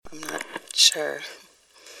I'm not sure.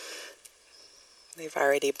 They've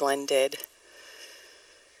already blended.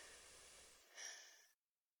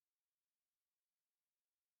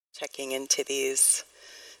 Checking into these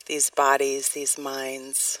bodies, these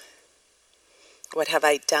minds. What have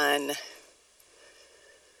I done?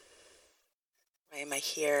 Why am I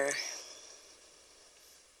here?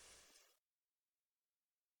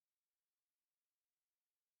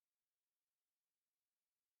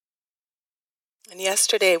 And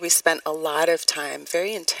yesterday we spent a lot of time,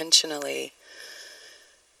 very intentionally,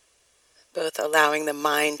 both allowing the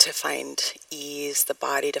mind to find ease, the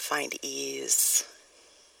body to find ease,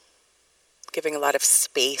 giving a lot of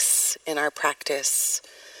space in our practice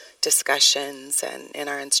discussions and in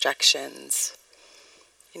our instructions.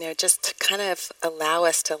 Just to kind of allow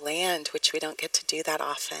us to land, which we don't get to do that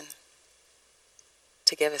often.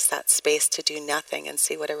 To give us that space to do nothing and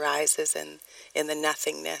see what arises in the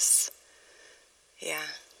nothingness. Yeah.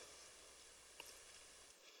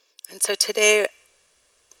 And so today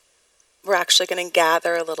we're actually going to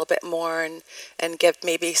gather a little bit more and give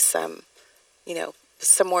maybe some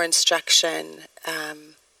more instruction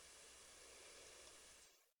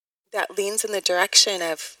that leans in the direction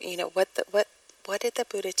of, what did the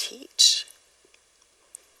Buddha teach?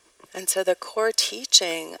 And so the core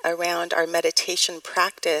teaching around our meditation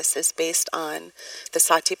practice is based on the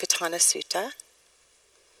Satipatthana Sutta,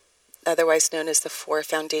 otherwise known as the 4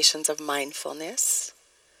 foundations of mindfulness.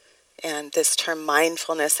 And this term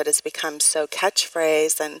mindfulness that has become so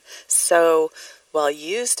catchphrase and so well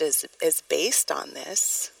used is based on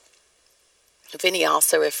this. Vinny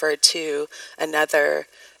also referred to another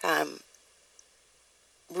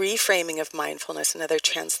reframing of mindfulness, another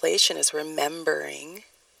translation is remembering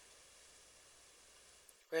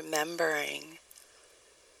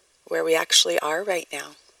where we actually are right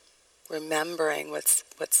now, remembering what's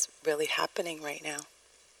really happening right now.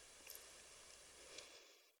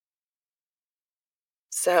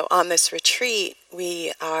 So on this retreat,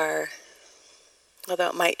 we are, although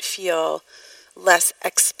it might feel less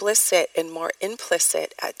explicit and more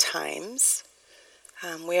implicit at times,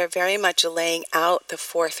 we are very much laying out the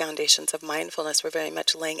 4 foundations of mindfulness. We're very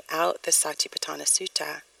much laying out the Satipatthana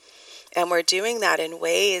Sutta. And we're doing that in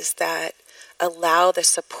ways that allow the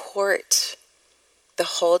support, the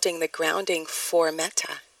holding, the grounding for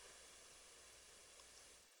metta,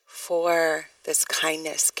 for this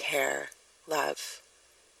kindness, care, love.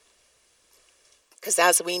 Because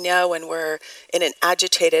as we know, when we're in an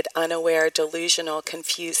agitated, unaware, delusional,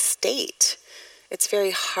 confused state, it's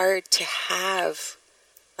very hard to have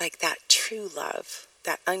like that true love,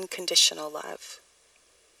 that unconditional love.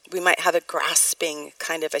 We might have a grasping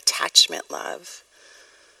kind of attachment love.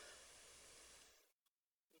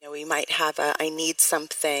 We might have a I need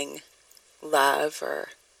something love or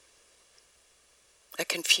a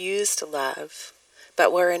confused love.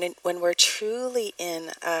 But when we're truly in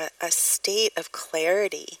a state of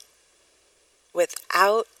clarity,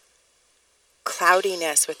 without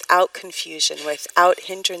cloudiness, without confusion, without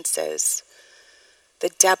hindrances, the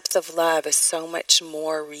depth of love is so much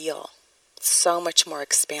more real, so much more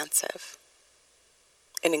expansive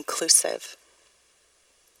and inclusive.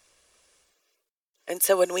 And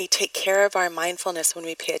so when we take care of our mindfulness, when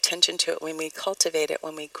we pay attention to it, when we cultivate it,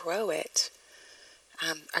 when we grow it,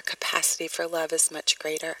 our capacity for love is much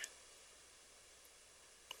greater.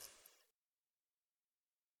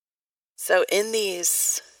 So in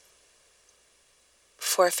these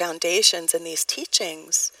 4 foundations, in these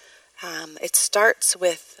teachings, it starts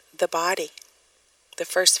with the body. The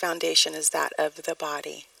first foundation is that of the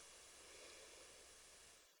body.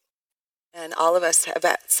 And all of us have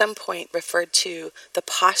at some point referred to the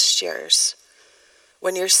postures.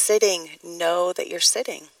 When you're sitting, know that you're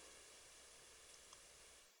sitting.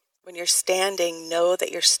 When you're standing, know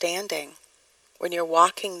that you're standing. When you're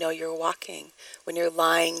walking, know you're walking. When you're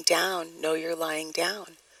lying down, know you're lying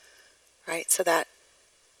down. Right? So that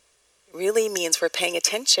really means we're paying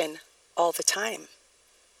attention all the time.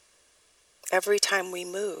 Every time we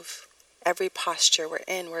move, every posture we're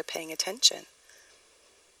in, we're paying attention.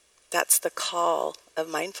 That's the call of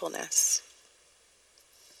mindfulness.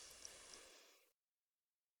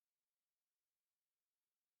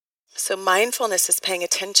 So mindfulness is paying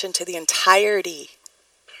attention to the entirety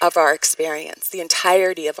of our experience, the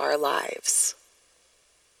entirety of our lives.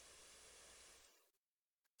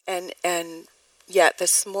 And yet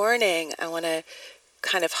this morning I want to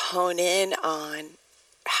kind of hone in on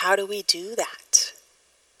how do we do that?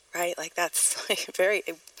 Right? Like that's like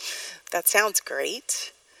that sounds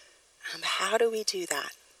great. How do we do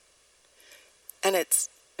that? And it's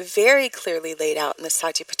very clearly laid out in the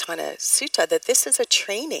Satipatthana Sutta that this is a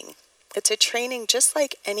training. It's a training just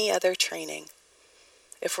like any other training.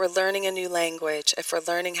 If we're learning a new language, if we're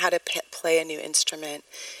learning how to play a new instrument,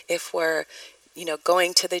 if we're,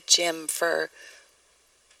 going to the gym for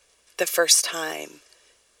the first time,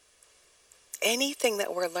 anything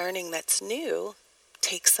that we're learning that's new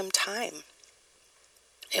takes some time.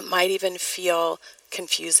 It might even feel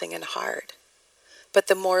confusing and hard. But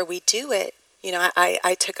the more we do it,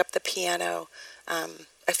 I took up the piano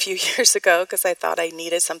a few years ago because I thought I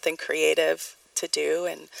needed something creative to do.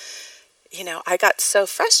 And, I got so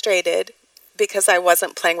frustrated because I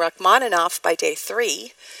wasn't playing Rachmaninoff by day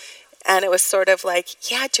 3. And it was sort of like,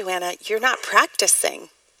 yeah, JoAnna, you're not practicing.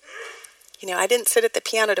 I didn't sit at the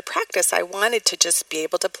piano to practice. I wanted to just be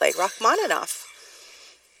able to play Rachmaninoff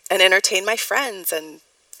and entertain my friends and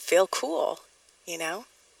feel cool,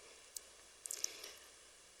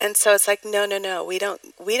 And so it's like, no, we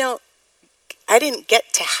don't, I didn't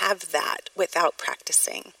get to have that without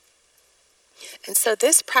practicing. And so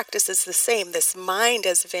this practice is the same. This mind,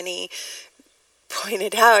 as Vinny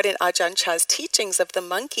pointed out in Ajahn Chah's teachings of the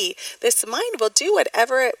monkey, this mind will do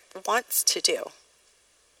whatever it wants to do.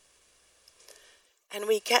 And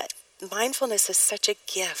mindfulness is such a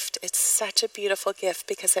gift. It's such a beautiful gift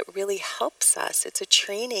because it really helps us. It's a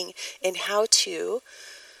training in how to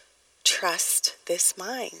trust this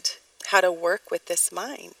mind, how to work with this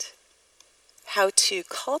mind, how to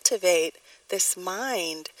cultivate this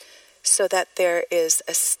mind so that there is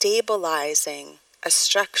a stabilizing, a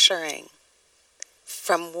structuring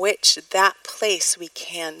from which that place we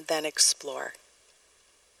can then explore.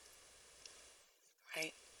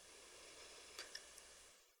 Right?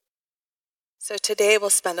 So today we'll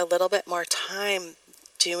spend a little bit more time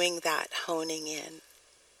doing that, honing in,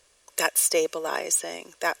 that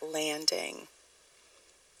stabilizing, that landing.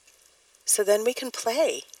 So then we can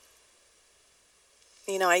play.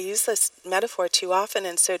 I use this metaphor too often,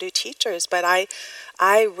 and so do teachers, but I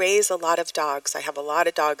raise a lot of dogs. I have a lot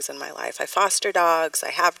of dogs in my life. I foster dogs,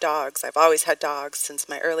 I have dogs, I've always had dogs since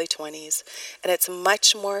my early 20s, and it's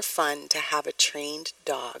much more fun to have a trained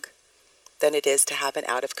dog than it is to have an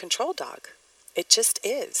out-of-control dog. It just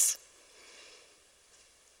is.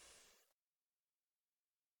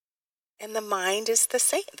 And the mind is the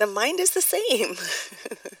same. The mind is the same.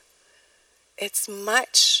 It's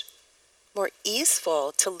much more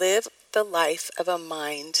easeful to live the life of a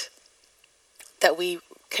mind that we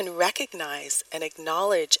can recognize and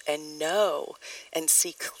acknowledge and know and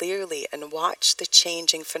see clearly and watch the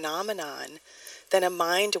changing phenomenon than a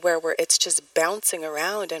mind where it's just bouncing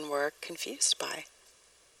around and we're confused by.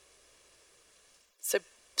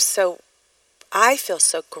 So I feel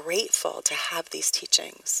so grateful to have these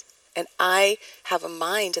teachings, and I have a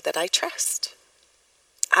mind that I trust.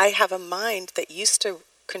 I have a mind that used to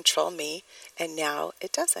control me, and now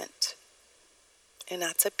it doesn't. And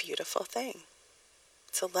that's a beautiful thing.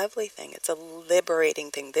 It's a lovely thing. It's a liberating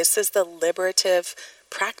thing. This is the liberative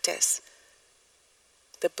practice.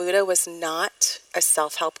 The Buddha was not a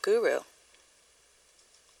self-help guru.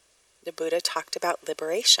 The Buddha talked about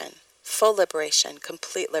liberation, full liberation,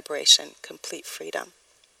 complete freedom.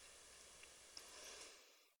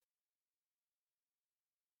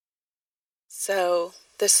 So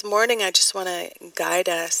this morning I just want to guide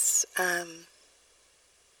us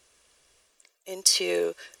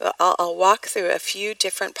I'll walk through a few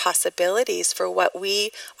different possibilities for what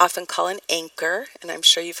we often call an anchor, and I'm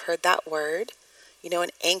sure you've heard that word. An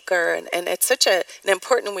anchor, and it's such an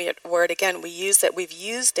important word. Again, we've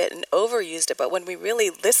used it and overused it, but when we really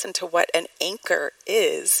listen to what an anchor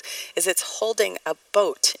is it's holding a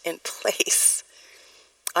boat in place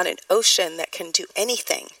on an ocean that can do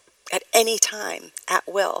anything at any time, at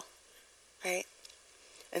will, right?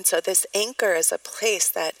 And so this anchor is a place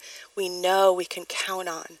that we know we can count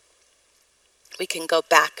on. We can go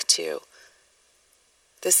back to.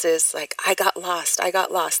 This is like, I got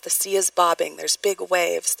lost. The sea is bobbing. There's big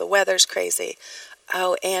waves. The weather's crazy.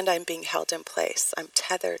 Oh, and I'm being held in place. I'm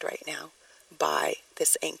tethered right now by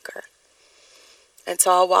this anchor. And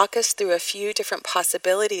so I'll walk us through a few different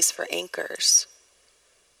possibilities for anchors.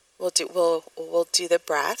 We'll do the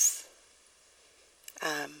breath.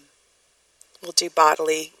 We'll do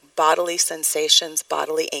bodily sensations,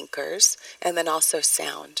 bodily anchors, and then also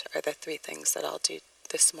sound are the 3 things that I'll do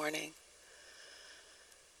this morning.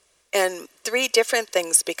 And 3 different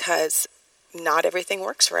things because not everything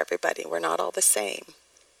works for everybody. We're not all the same.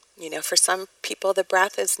 For some people, the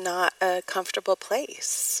breath is not a comfortable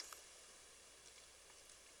place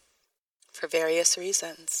for various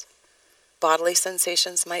reasons. Bodily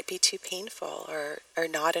sensations might be too painful or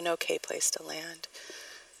not an okay place to land.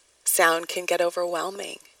 Sound can get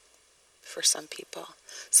overwhelming for some people.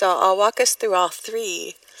 So I'll walk us through all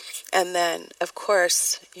 3, And then, of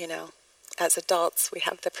course, as adults, we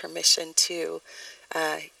have the permission to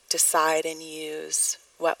decide and use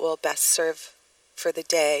what will best serve for the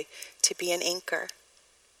day to be an anchor,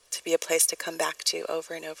 to be a place to come back to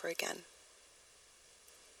over and over again.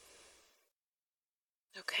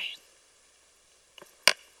 Okay.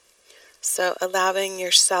 So allowing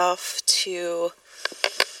yourself to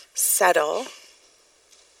settle,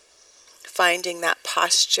 finding that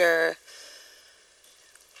posture.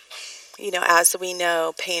 As we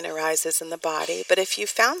know, pain arises in the body. But if you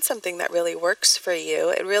found something that really works for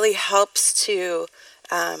you, it really helps to,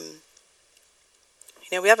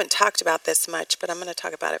 we haven't talked about this much, but I'm going to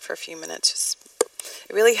talk about it for a few minutes.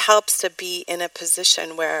 It really helps to be in a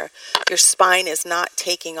position where your spine is not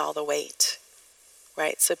taking all the weight,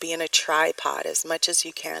 right? So be in a tripod as much as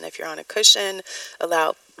you can. If you're on a cushion,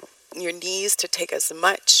 allow your knees to take as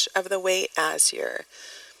much of the weight as your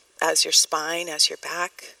spine, as your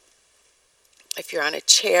back. If you're on a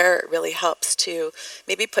chair, it really helps to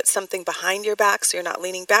maybe put something behind your back so you're not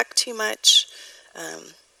leaning back too much.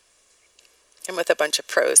 I'm with a bunch of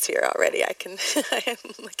pros here already. I am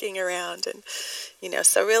looking around and,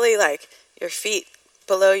 so really like your feet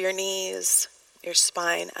below your knees, your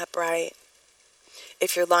spine upright.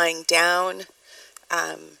 If you're lying down,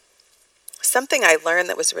 something I learned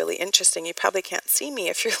that was really interesting, you probably can't see me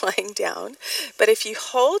if you're lying down, but if you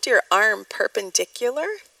hold your arm perpendicular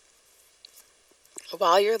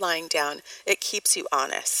while you're lying down, it keeps you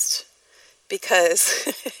honest. Because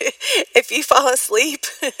if you fall asleep,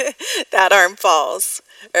 that arm falls.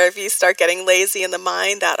 Or if you start getting lazy in the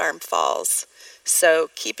mind, that arm falls. So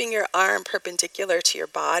keeping your arm perpendicular to your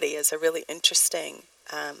body is a really interesting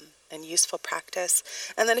and useful practice.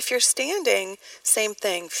 And then if you're standing, same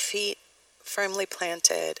thing, feet firmly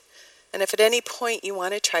planted. And if at any point you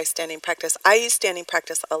want to try standing practice, I use standing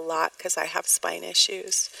practice a lot because I have spine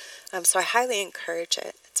issues. So I highly encourage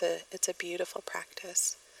it. It's a beautiful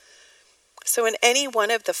practice. So in any one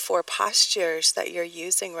of the 4 postures that you're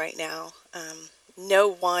using right now,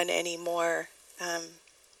 no one any more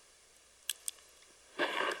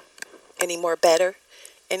better,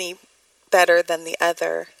 any better than the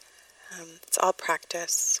other. It's all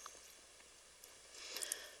practice.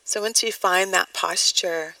 So once you find that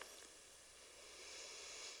posture,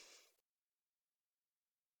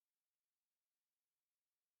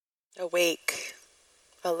 awake,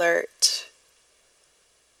 alert,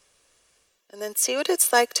 and then see what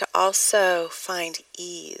it's like to also find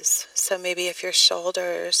ease. So maybe if your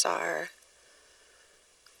shoulders are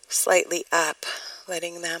slightly up,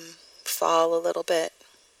 letting them fall a little bit.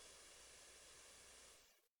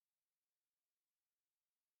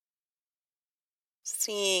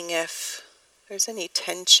 Seeing if there's any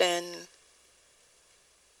tension,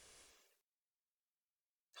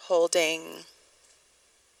 holding.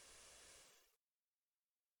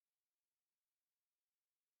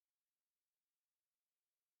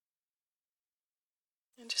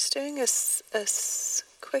 And just doing a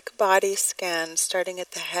quick body scan, starting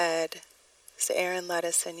at the head, as Aaron let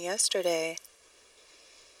us in yesterday.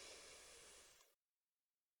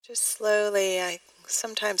 Just slowly,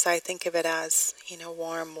 sometimes I think of it as,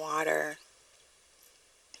 warm water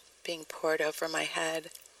being poured over my head.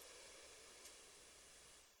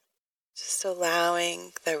 Just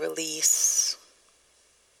allowing the release.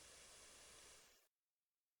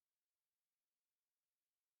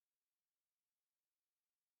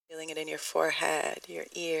 Feeling it in your forehead, your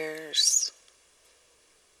ears,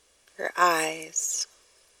 your eyes,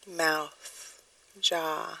 mouth,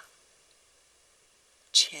 jaw,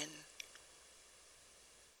 chin.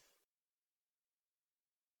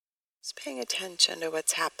 Just paying attention to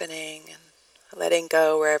what's happening and letting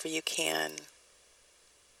go wherever you can.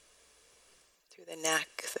 Through the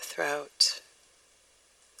neck, the throat,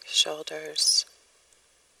 shoulders,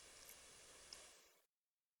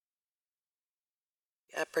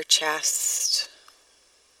 the upper chest,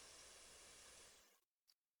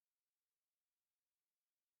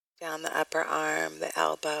 down the upper arm, the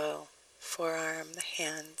elbow, forearm, the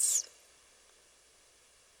hands.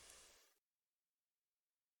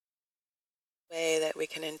 Way that we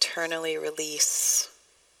can internally release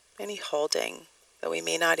any holding that we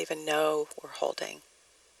may not even know we're holding.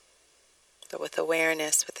 But with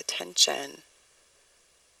awareness, with attention,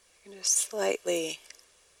 you can just slightly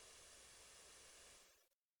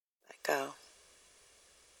let go.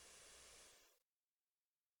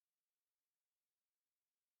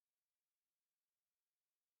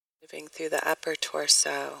 Moving through the upper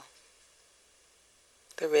torso,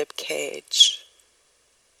 the rib cage,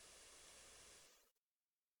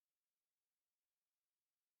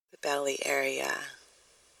 the belly area,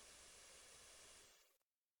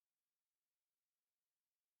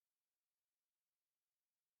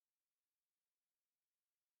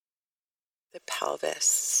 the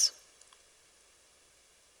pelvis,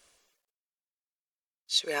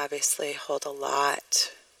 which we obviously hold a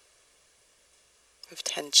lot of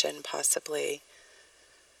tension, possibly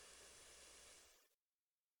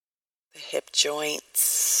the hip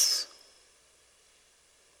joints,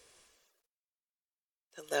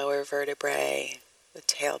 the lower vertebrae, the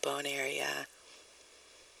tailbone area,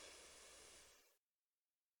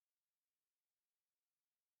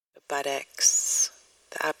 the buttocks,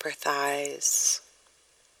 the upper thighs.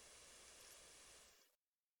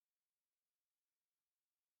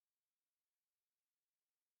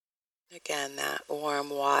 Again, that warm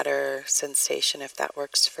water sensation, if that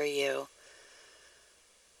works for you,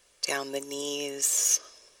 down the knees,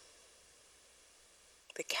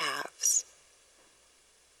 the calves,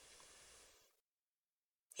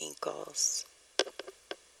 ankles,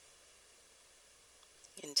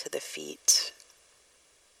 into the feet.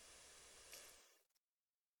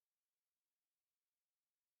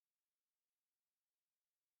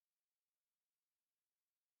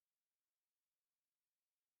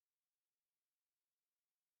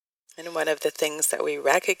 And one of the things that we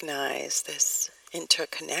recognize, this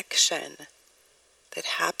interconnection that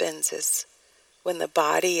happens, is when the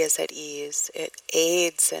body is at ease, it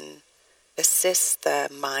aids and assists the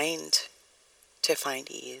mind to find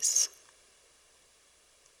ease.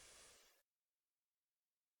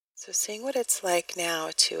 So seeing what it's like now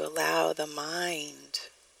to allow the mind,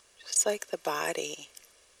 just like the body,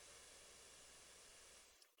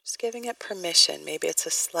 just giving it permission. Maybe it's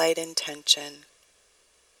a slight intention.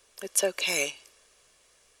 It's okay.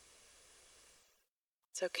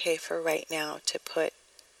 It's okay for right now to put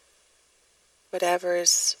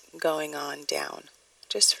whatever's going on down,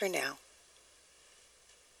 just for now.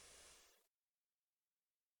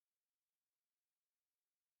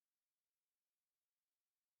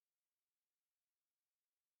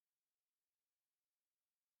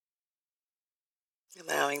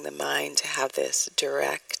 Allowing the mind to have this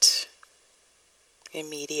direct,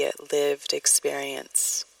 immediate, lived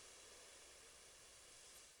experience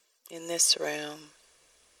in this room,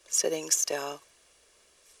 sitting still.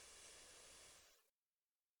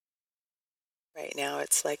 Right now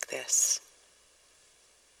it's like this.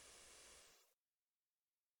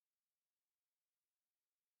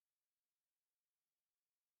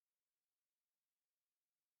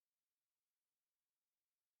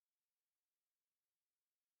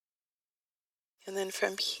 And then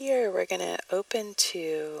from here we're going to open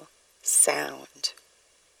to sound.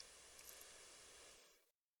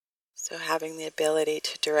 So having the ability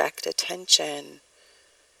to direct attention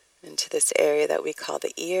into this area that we call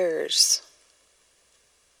the ears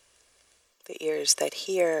that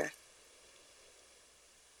hear.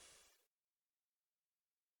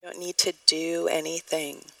 You don't need to do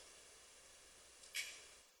anything.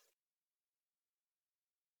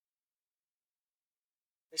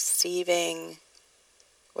 Receiving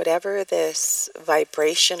whatever this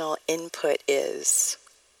vibrational input is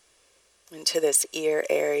into this ear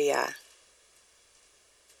area.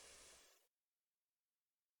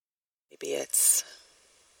 Maybe it's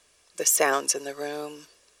the sounds in the room,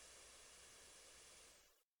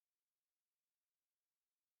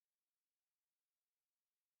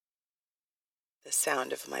 the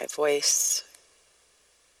sound of my voice.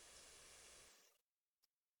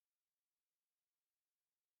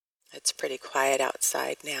 It's pretty quiet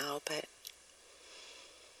outside now, but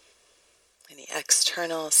any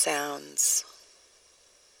external sounds.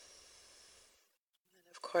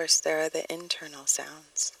 And of course, there are the internal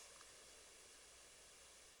sounds.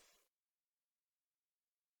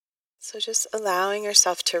 So just allowing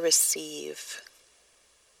yourself to receive,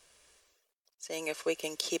 seeing if we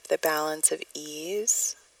can keep the balance of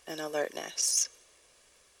ease and alertness.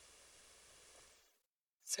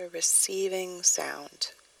 So receiving sound,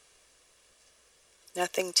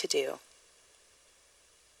 nothing to do.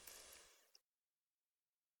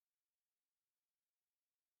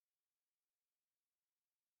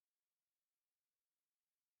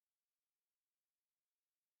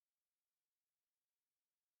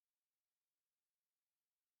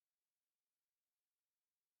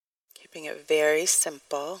 Keeping it very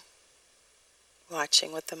simple,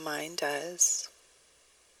 watching what the mind does.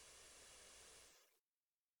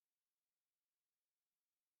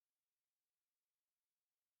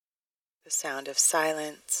 The sound of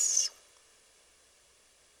silence,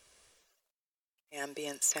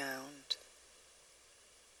 ambient sound,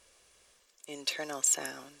 internal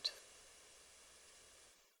sound.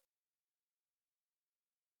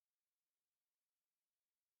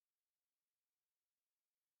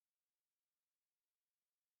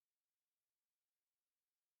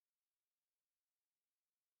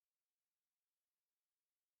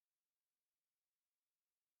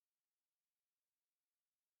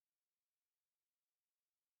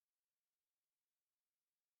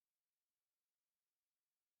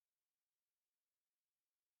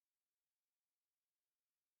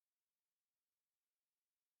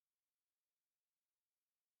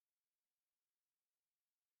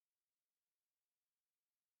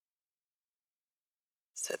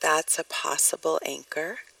 So that's a possible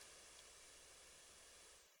anchor.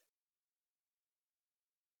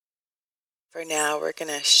 For now, we're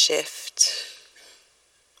going to shift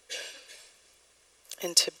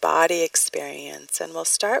into body experience, and we'll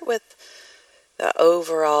start with the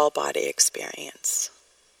overall body experience.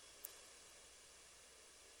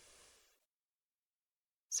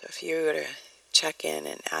 So if you were to check in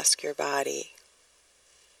and ask your body,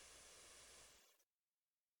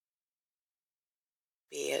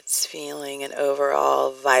 be it's feeling an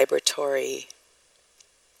overall vibratory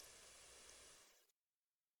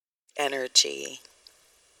energy,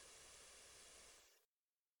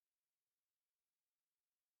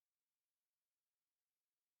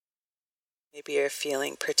 maybe you're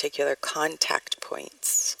feeling particular contact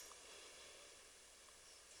points,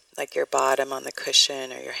 like your bottom on the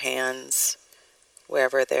cushion or your hands,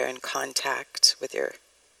 wherever they're in contact with your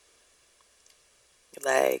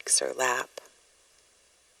legs or lap.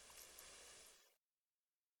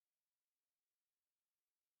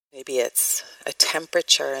 Maybe it's a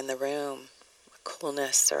temperature in the room, a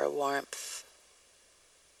coolness or a warmth.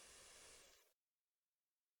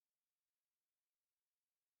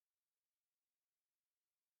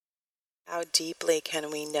 How deeply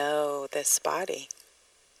can we know this body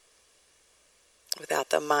without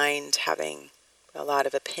the mind having a lot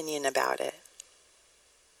of opinion about it?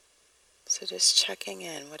 So just checking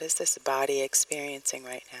in, what is this body experiencing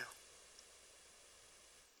right now?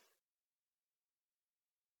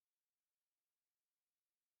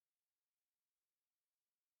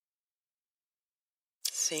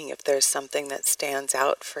 Seeing if there's something that stands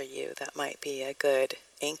out for you that might be a good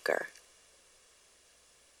anchor,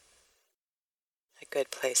 a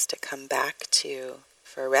good place to come back to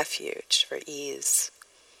for refuge, for ease.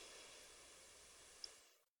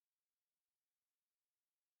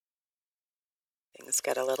 Things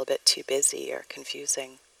get a little bit too busy or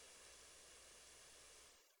confusing.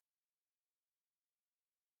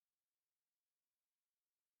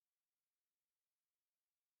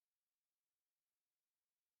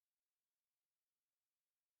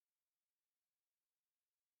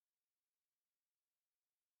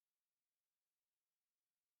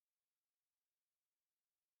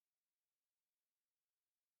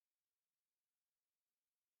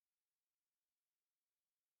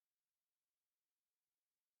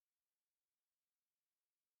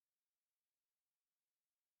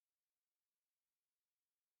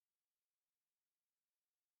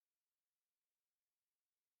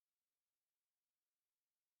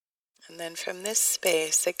 And then from this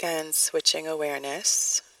space, again, switching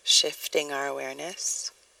awareness, shifting our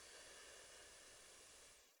awareness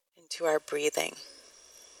into our breathing.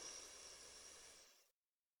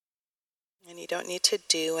 And you don't need to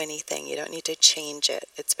do anything. You don't need to change it.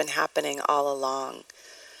 It's been happening all along,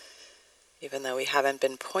 even though we haven't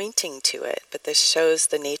been pointing to it. But this shows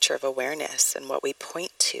the nature of awareness and what we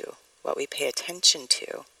point to, what we pay attention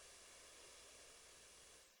to.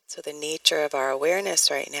 So the nature of our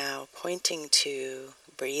awareness right now, pointing to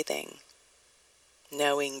breathing,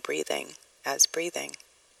 knowing breathing as breathing.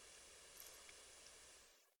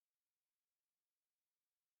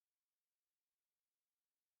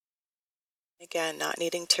 Again, not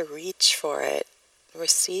needing to reach for it,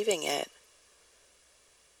 receiving it.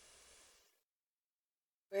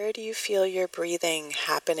 Where do you feel your breathing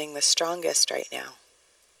happening the strongest right now?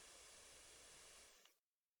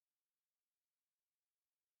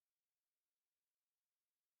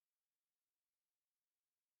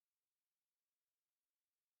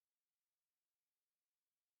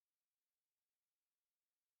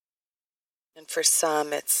 And for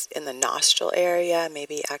some, it's in the nostril area,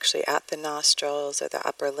 maybe actually at the nostrils or the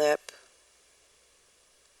upper lip,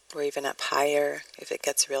 or even up higher if it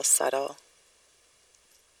gets real subtle.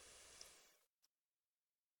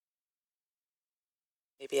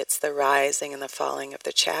 Maybe it's the rising and the falling of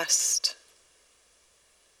the chest.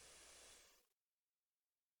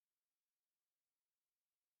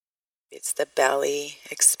 It's the belly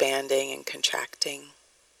expanding and contracting.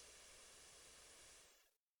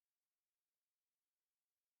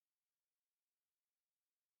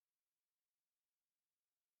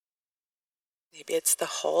 Maybe it's the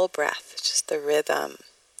whole breath, just the rhythm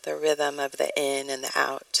of the in and the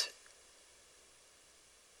out.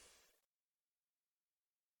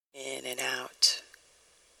 In and out.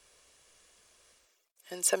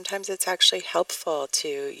 And sometimes it's actually helpful to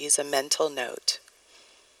use a mental note.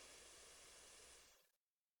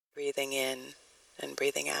 Breathing in and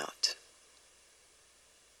breathing out.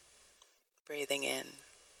 Breathing in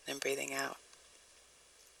and breathing out.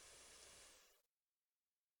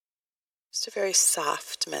 Just a very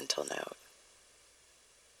soft mental note.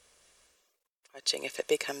 watching if it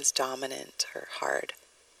becomes dominant or hard.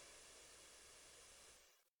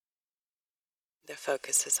 The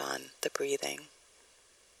focus is on the breathing.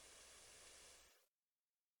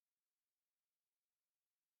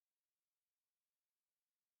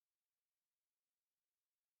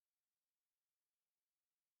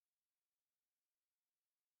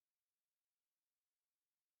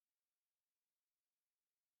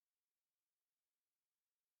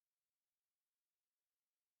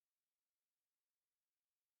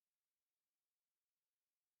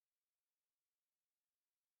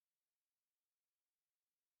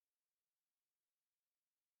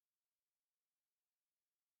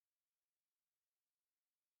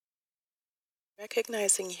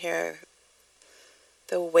 Recognizing here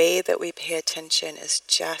the way that we pay attention is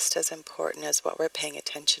just as important as what we're paying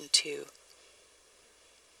attention to.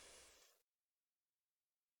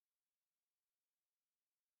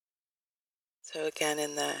 So again,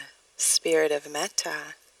 in the spirit of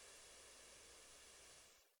metta,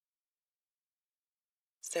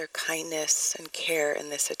 is there kindness and care in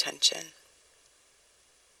this attention?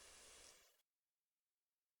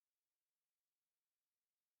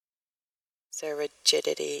 Is there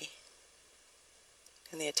rigidity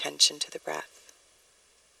in the attention to the breath?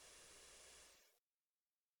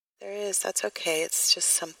 There is, that's okay. It's just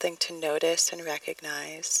something to notice and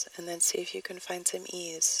recognize, and then see if you can find some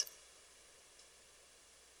ease.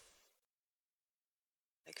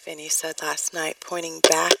 Like Vinny said last night, pointing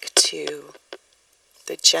back to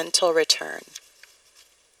the gentle return,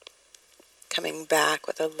 coming back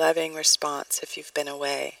with a loving response if you've been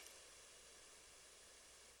away.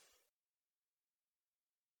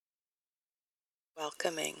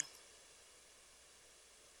 Welcoming.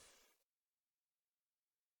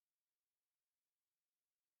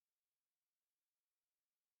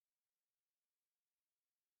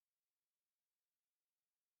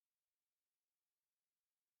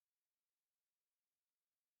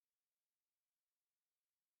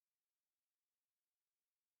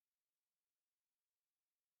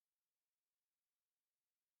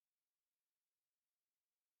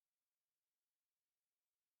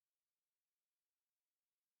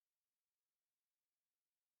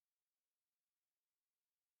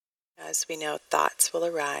 As we know, thoughts will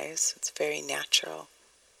arise. It's very natural.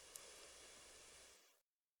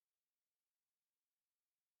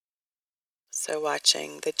 So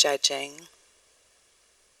watching the judging,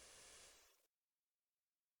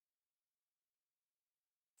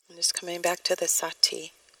 and just coming back to the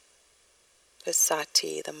sati,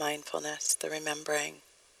 the mindfulness, the remembering.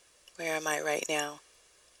 Where am I right now?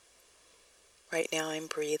 Right now I'm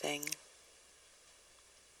breathing.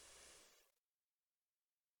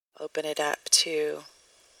 Open it up to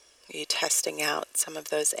you testing out some of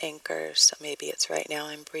those anchors. So maybe it's right now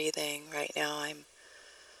I'm breathing, right now I'm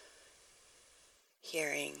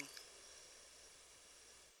hearing.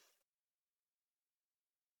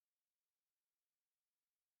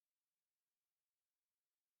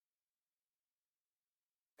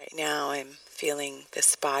 Right now I'm feeling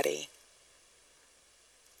this body.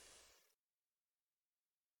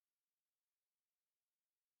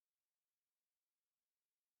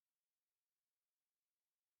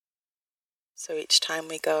 So each time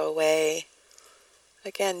we go away,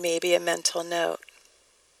 again, maybe a mental note,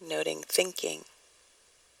 noting thinking.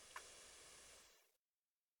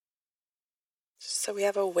 So we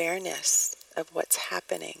have awareness of what's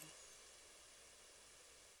happening.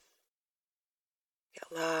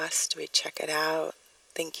 Get lost, we check it out.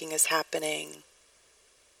 Thinking is happening.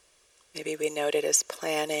 Maybe we note it as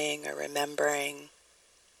planning or remembering.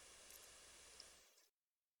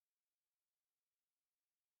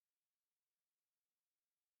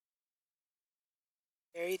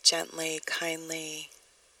 Very gently, kindly,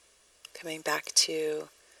 coming back to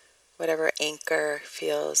whatever anchor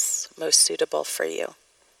feels most suitable for you.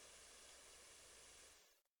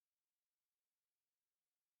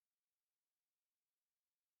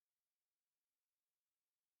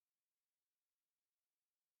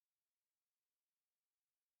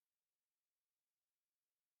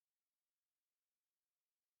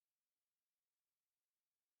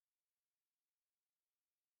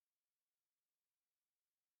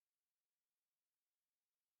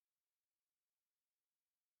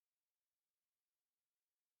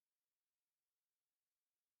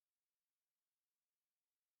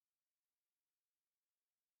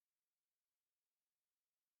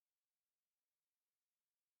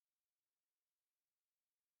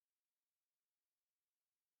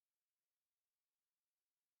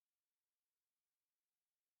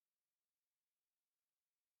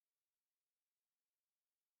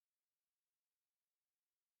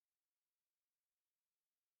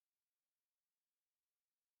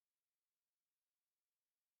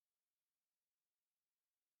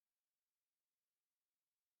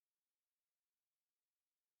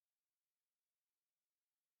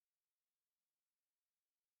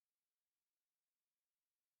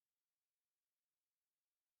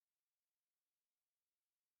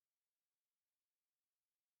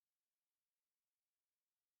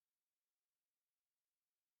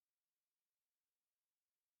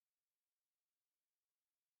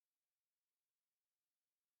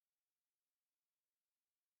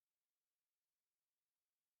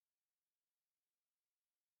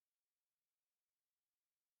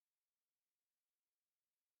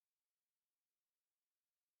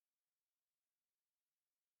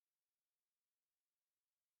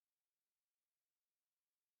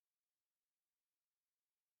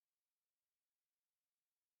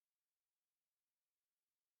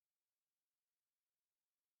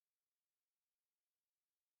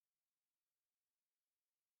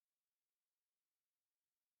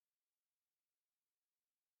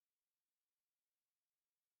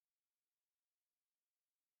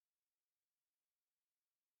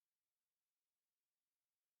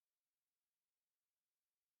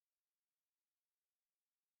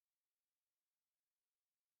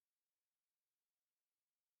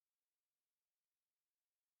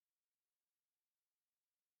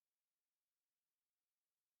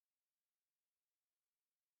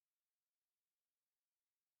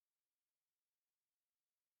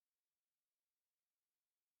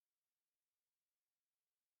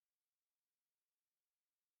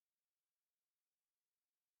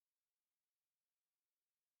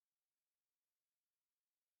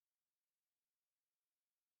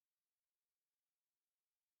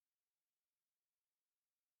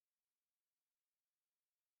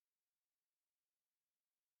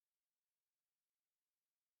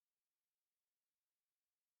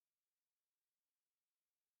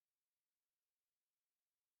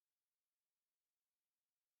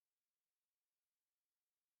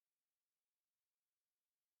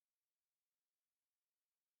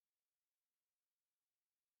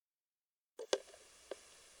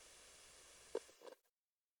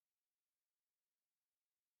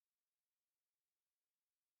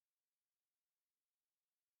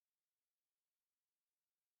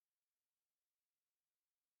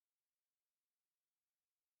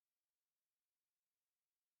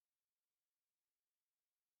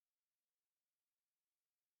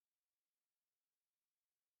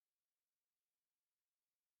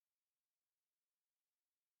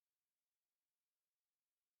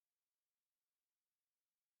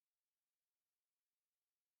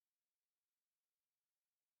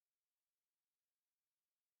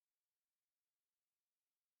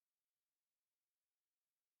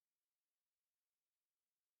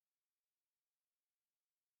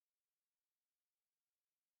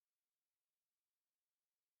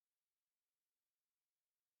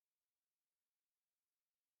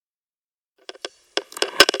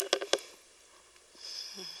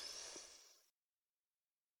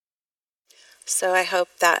 So I hope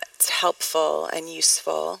that's helpful and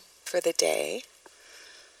useful for the day.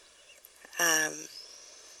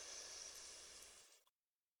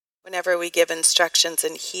 Whenever we give instructions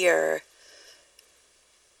in here,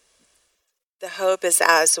 the hope is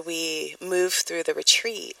as we move through the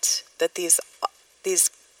retreat that these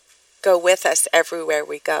go with us everywhere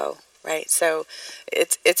we go, right? So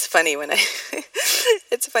it's funny when I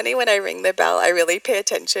it's funny when I ring the bell. I really pay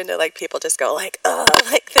attention to like people just go like, oh,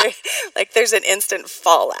 like there's an instant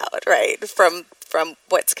fallout, right, from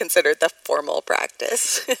what's considered the formal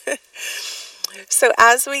practice. So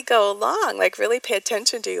as we go along, like really pay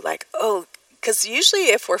attention to like, oh, because usually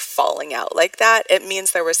if we're falling out like that, it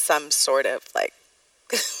means there was some sort of like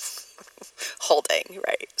holding,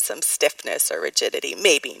 right? Some stiffness or rigidity.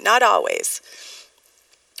 Maybe, not always,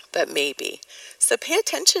 but maybe. So pay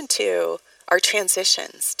attention to our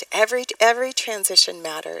transitions. To every transition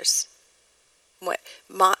matters.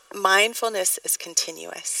 Mindfulness is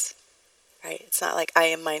continuous, right? It's not like I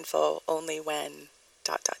am mindful only when ...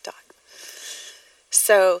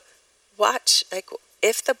 So watch, like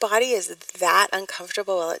if the body is that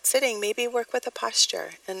uncomfortable while it's sitting, maybe work with a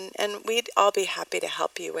posture, and we'd all be happy to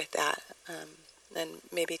help you with that. And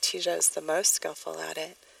maybe Tijo's the most skillful at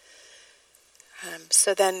it.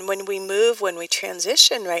 So then when we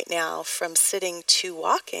transition right now from sitting to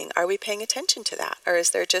walking, are we paying attention to that? Or is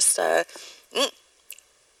there just a,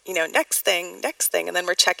 next thing, and then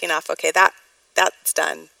we're checking off, okay, that's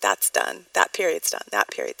done, that period's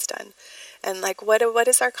done. And like, what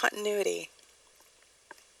is our continuity?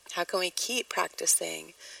 How can we keep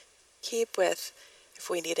practicing? Keep with, if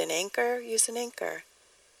we need an anchor, use an anchor.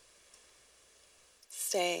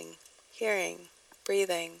 Staying, hearing,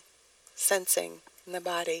 breathing, sensing in the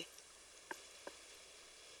body.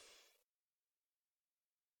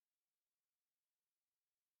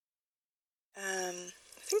 I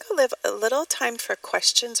think I'll leave a little time for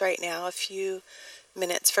questions right now, a few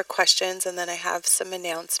minutes for questions, and then I have some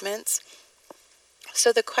announcements.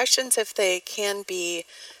 So the questions, if they can be,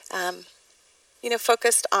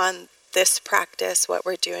 focused on this practice, what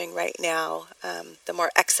we're doing right now, the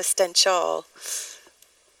more existential,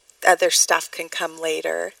 other stuff can come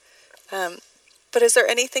later. But is there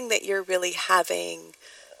anything that you're really having,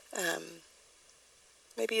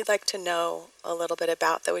 maybe you'd like to know a little bit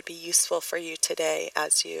about that would be useful for you today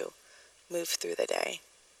as you move through the day?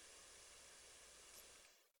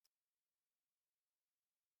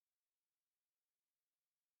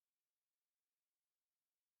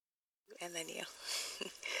 And then you.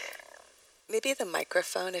 Maybe the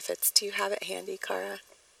microphone, if it's, do you have it handy, Cara?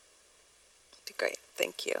 Be great,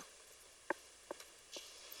 thank you.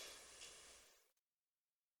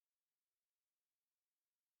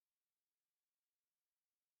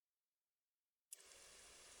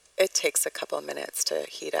 It takes a couple of minutes to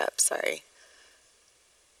heat up, sorry.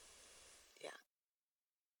 Yeah.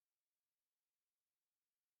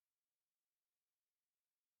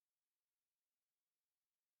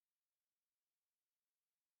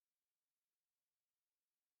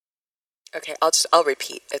 Okay, I'll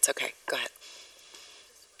repeat. It's okay. Go ahead.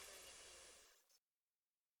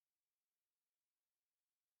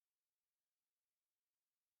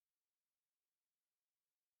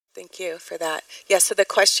 Thank you for that. Yeah, so the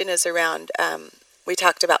question is around, we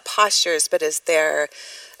talked about postures, but is there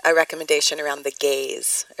a recommendation around the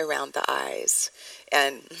gaze, around the eyes?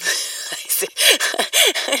 And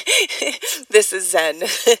this is Zen,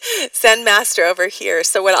 Zen master over here.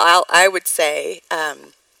 So what I would say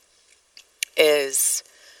is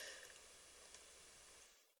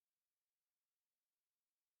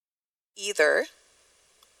either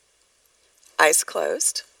eyes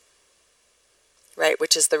closed, right,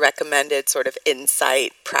 which is the recommended sort of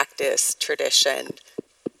insight, practice, tradition,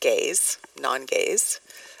 gaze, non-gaze,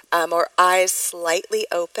 or eyes slightly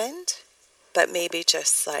opened, but maybe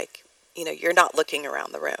just like, you're not looking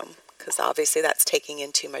around the room, because obviously that's taking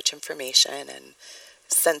in too much information and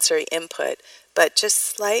sensory input, but just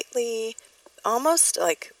slightly, almost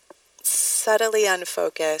like subtly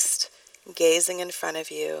unfocused, gazing in front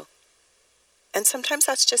of you. And sometimes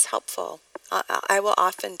that's just helpful. I will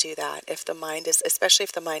often do that if the mind is, especially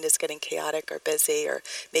if the mind is getting chaotic or busy or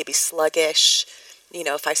maybe sluggish.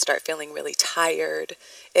 If I start feeling really tired,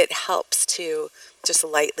 it helps to just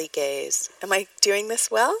lightly gaze. Am I doing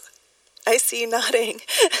this well? I see you nodding.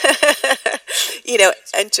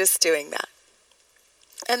 And just doing that.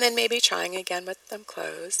 And then maybe trying again with them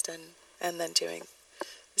closed and then doing.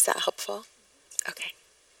 Is that helpful? Okay.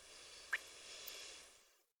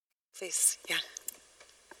 Please, yeah.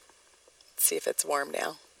 See if it's warm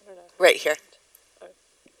now. Right here.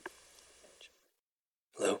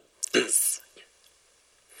 Hello.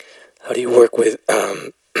 how do you work with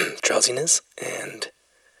drowsiness, and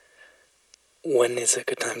when is a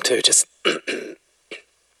good time to just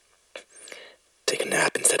take a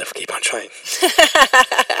nap instead of keep on trying?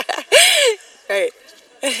 Right.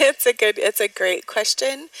 It's a great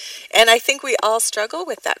question. And I think we all struggle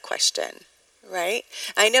with that question, right?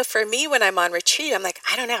 I know for me, when I'm on retreat, I'm like,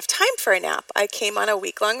 I don't have time for a nap. I came on a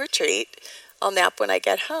week-long retreat. I'll nap when I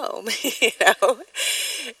get home, you know?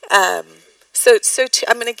 Um,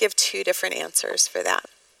 I'm going to give two different answers for that.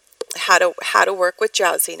 How to work with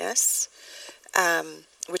drowsiness,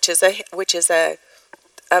 which is a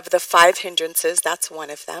of the five hindrances. That's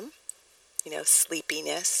one of them. You know,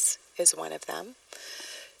 sleepiness is one of them.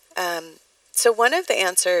 So one of the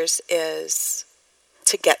answers is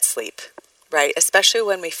to get sleep, right? Especially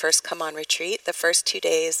when we first come on retreat, the first 2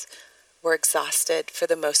 days we're exhausted for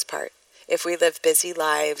the most part. If we live busy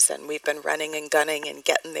lives and we've been running and gunning and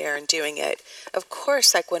getting there and doing it, of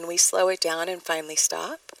course, like when we slow it down and finally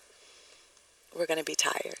stop, we're going to be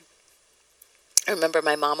tired. I remember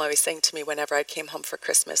my mom always saying to me whenever I came home for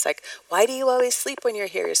Christmas, like, why do you always sleep when you're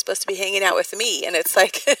here? You're supposed to be hanging out with me. And it's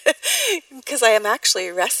like, because I am actually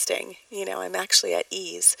resting, you know, I'm actually at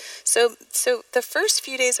ease. So the first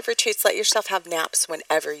few days of retreats, let yourself have naps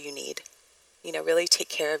whenever you need. You know, really take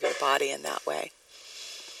care of your body in that way.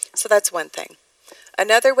 So that's one thing.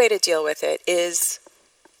 Another way to deal with it is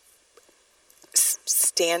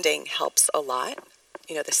standing helps a lot.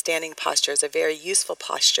 You know, the standing posture is a very useful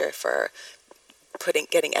posture for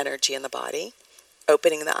getting energy in the body,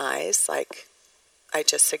 opening the eyes like I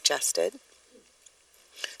just suggested.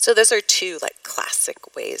 So those are two like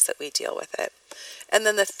classic ways that we deal with it. And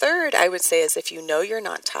then the third I would say is if you know you're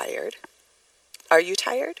not tired. Are you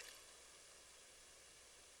tired?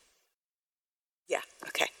 Yeah,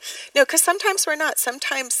 okay. No, because sometimes we're not.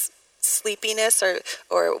 Sometimes sleepiness or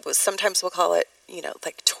sometimes we'll call it, you know,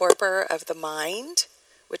 like torpor of the mind,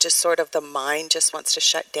 which is sort of the mind just wants to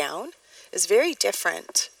shut down, is very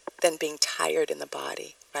different than being tired in the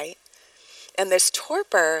body, right? And this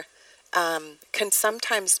torpor can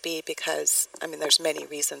sometimes be because, I mean, there's many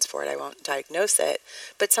reasons for it. I won't diagnose it.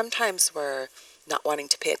 But sometimes we're not wanting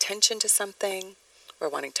to pay attention to something. We're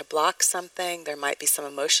wanting to block something. There might be some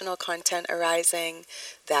emotional content arising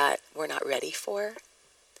that we're not ready for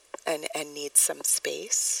and needs some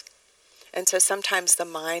space. And so sometimes the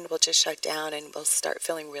mind will just shut down and we'll start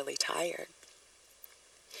feeling really tired.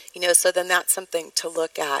 You know, so then that's something to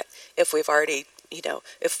look at if we've already,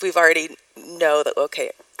 know that,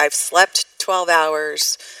 okay, I've slept 12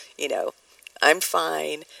 hours, you know, I'm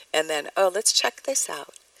fine. And then, let's check this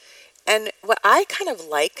out. And what I kind of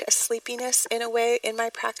like a sleepiness in a way in my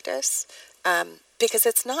practice, because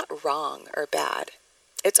it's not wrong or bad.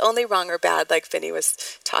 It's only wrong or bad, like Vinny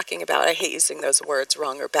was talking about. I hate using those words,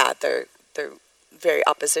 wrong or bad. They're very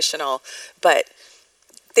oppositional, but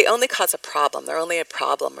they only cause a problem. They're only a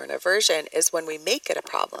problem or an aversion is when we make it a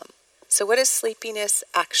problem. So what does sleepiness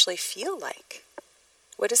actually feel like?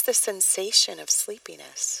 What is the sensation of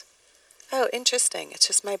sleepiness? Oh, interesting. It's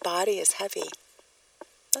just my body is heavy.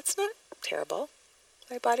 That's not terrible.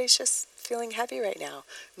 My body's just feeling heavy right now.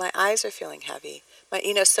 My eyes are feeling heavy.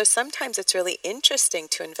 So sometimes it's really interesting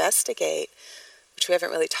to investigate, which we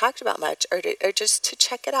haven't really talked about much, or just to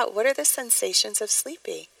check it out. What are the sensations of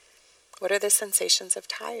sleepy? What are the sensations of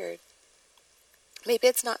tired? Maybe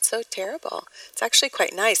it's not so terrible. It's actually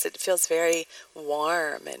quite nice. It feels very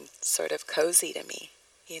warm and sort of cozy to me,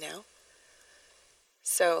 you know?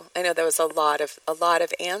 So I know there was a lot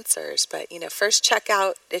of answers, but first check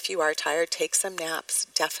out if you are tired, take some naps,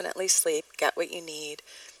 definitely sleep, get what you need.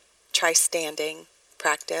 Try standing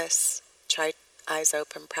practice, try eyes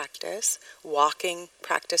open practice. Walking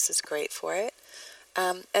practice is great for it.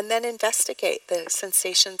 And then investigate the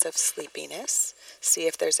sensations of sleepiness, see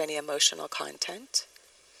if there's any emotional content.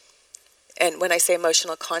 And when I say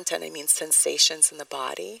emotional content, I mean sensations in the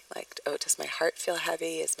body, like, does my heart feel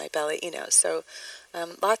heavy? Is my belly, So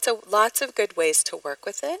lots of good ways to work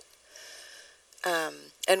with it.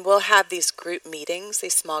 And we'll have these group meetings,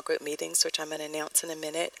 these small group meetings, which I'm going to announce in a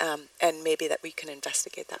minute, and maybe that we can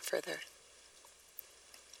investigate that further.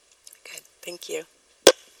 Good, thank you.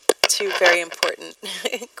 Two very important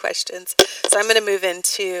questions. So I'm going to move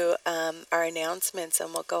into our announcements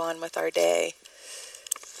and we'll go on with our day.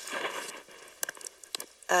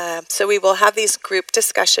 So we will have these group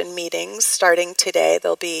discussion meetings starting today.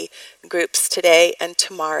 There'll be groups today and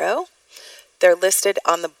tomorrow. They're listed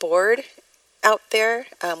on the board out there,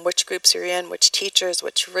 which groups you're in, which teachers,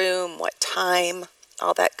 which room, what time,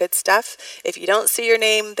 all that good stuff. If you don't see your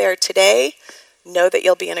name there today, know that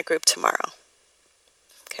you'll be in a group tomorrow.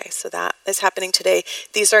 Okay, so that is happening today.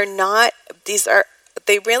 These are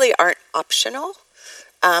they really aren't optional,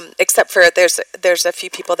 except for there's a few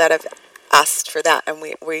people that have asked for that, and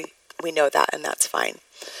we know that, and that's fine.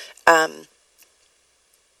 Um,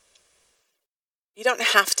 you don't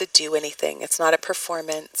have to do anything. It's not a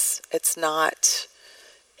performance. It's not,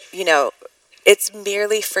 you know, it's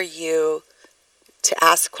merely for you to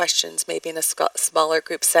ask questions, maybe in a smaller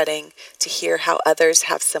group setting, to hear how others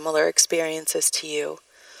have similar experiences to you,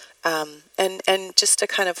 and just to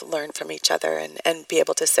kind of learn from each other and be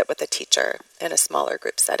able to sit with a teacher in a smaller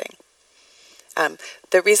group setting.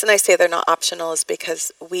 The reason I say they're not optional is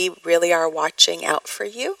because we really are watching out for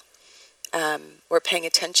you. We're paying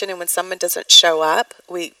attention, and when someone doesn't show up,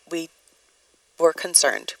 we're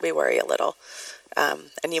concerned. We worry a little,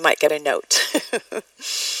 and you might get a note.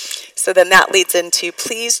 So then that leads into,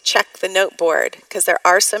 please check the note board, because there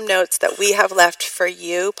are some notes that we have left for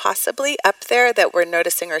you possibly up there that we're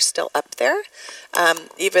noticing are still up there.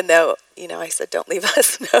 Even though, I said don't leave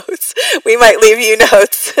us notes. We might leave you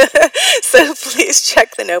notes. So please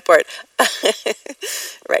check the note board.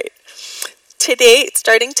 Right.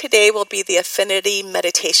 Starting today will be the affinity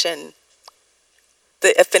meditation,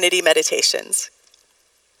 the affinity meditations.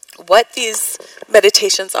 What these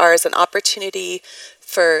meditations are is an opportunity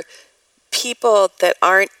for people that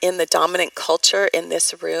aren't in the dominant culture in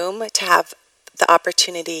this room to have the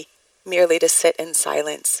opportunity merely to sit in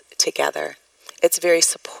silence together. It's very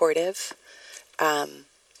supportive.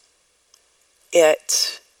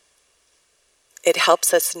 It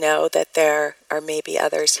helps us know that there are maybe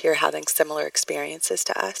others here having similar experiences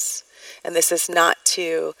to us. And this is not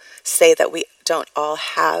to say that we don't all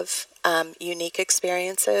have unique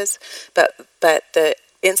experiences, but the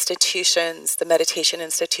institutions, the meditation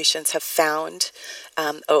institutions, have found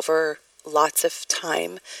over lots of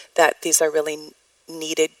time that these are really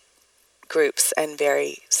needed groups and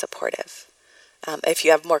very supportive. If you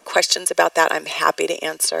have more questions about that, I'm happy to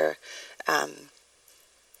answer.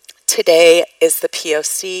 Today is the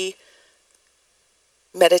POC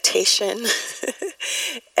meditation,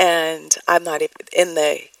 and I'm not in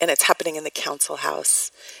and it's happening in the council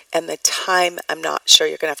house. And the time, I'm not sure.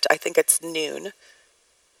 You're gonna have to. I think it's noon.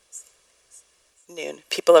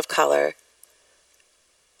 People of color.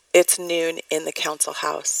 It's noon in the council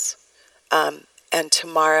house, and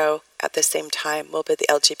tomorrow at the same time will be the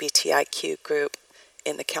LGBTIQ group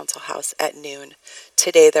in the council house at noon.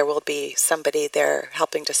 Today there will be somebody there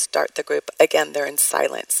helping to start the group. Again, they're in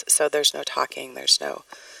silence, so there's no talking. There's no.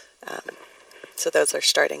 So those are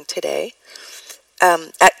starting today.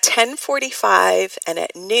 At 10:45 and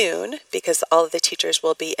at noon, because all of the teachers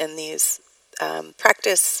will be in these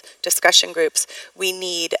practice discussion groups, we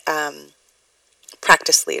need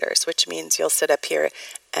practice leaders, which means you'll sit up here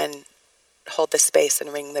and hold the space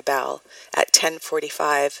and ring the bell at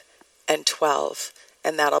 10:45 and 12,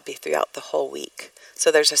 and that'll be throughout the whole week.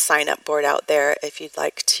 So there's a sign-up board out there if you'd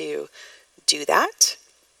like to do that.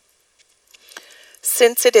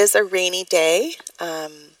 Since it is a rainy day,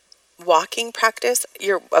 walking practice,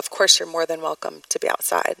 of course you're more than welcome to be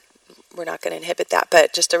outside. We're not going to inhibit that,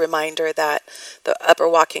 but just a reminder that the upper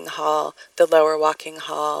walking hall, the lower walking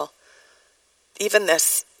hall, even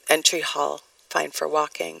this entry hall, fine for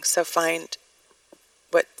walking. So find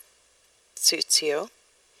what suits you.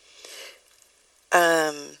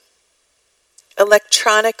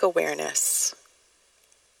 Electronic awareness.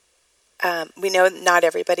 We know not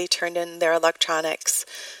everybody turned in their electronics,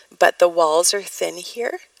 but the walls are thin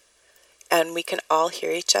here, and we can all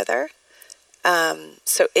hear each other.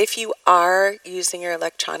 So if you are using your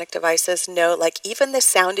electronic devices, know, like, even the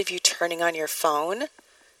sound of you turning on your phone,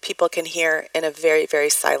 people can hear in a very, very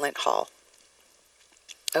silent hall.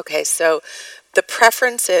 Okay, so the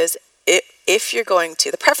preference is, if you're going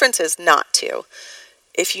to, the preference is not to.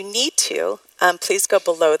 If you need to, please go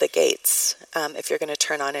below the gates if you're going to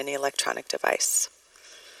turn on any electronic device.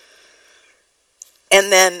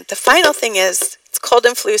 And then the final thing is, it's cold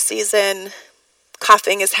and flu season.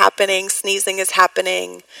 Coughing is happening, sneezing is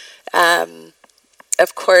happening.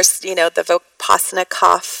 Of course, the Vipassana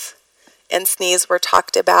cough and sneeze were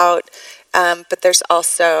talked about. But there's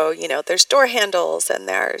also, there's door handles, and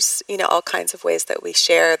there's, all kinds of ways that we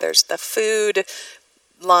share. There's the food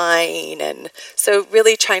line, and so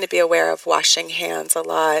really trying to be aware of washing hands a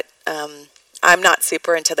lot. I'm not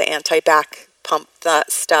super into the anti-bac pump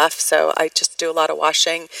that stuff, so I just do a lot of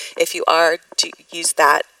washing. If you are, use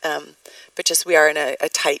that, but just we are in a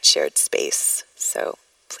tight shared space, so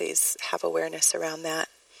please have awareness around that.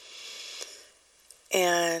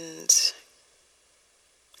 And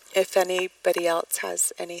if anybody else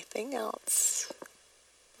has anything else,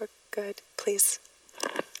 we're good. Please.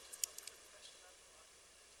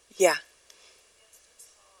 Yeah.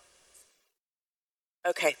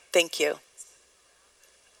 Okay, thank you.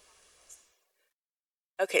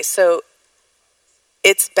 Okay, so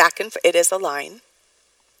it's it is a line,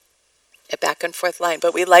 a back and forth line,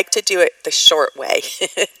 but we like to do it the short way,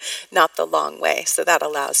 not the long way. So that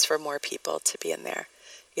allows for more people to be in there.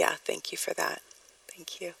 Yeah, thank you for that.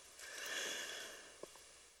 Thank you.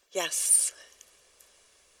 Yes.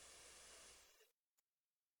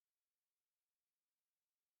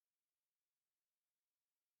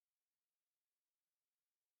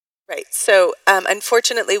 Right. So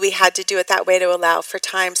unfortunately, we had to do it that way to allow for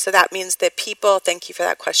time. So that means that people, thank you for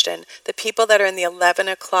that question, the people that are in the 11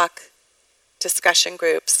 o'clock discussion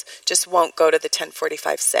groups just won't go to the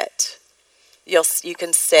 10:45 sit. You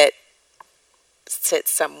can sit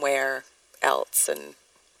somewhere else and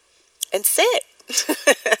sit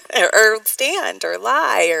or stand or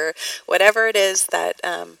lie or whatever it is that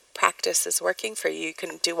practice is working for you. You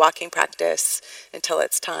can do walking practice until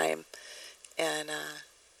it's time. And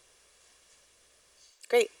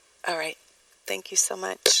great. All right. Thank you so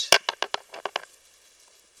much.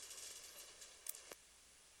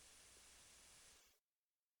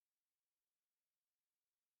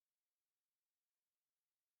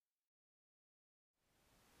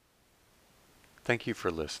 Thank you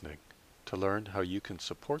for listening. To learn how you can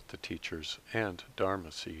support the teachers and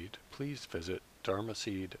Dharma Seed, please visit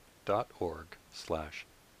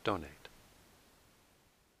dharmaseed.org/donate.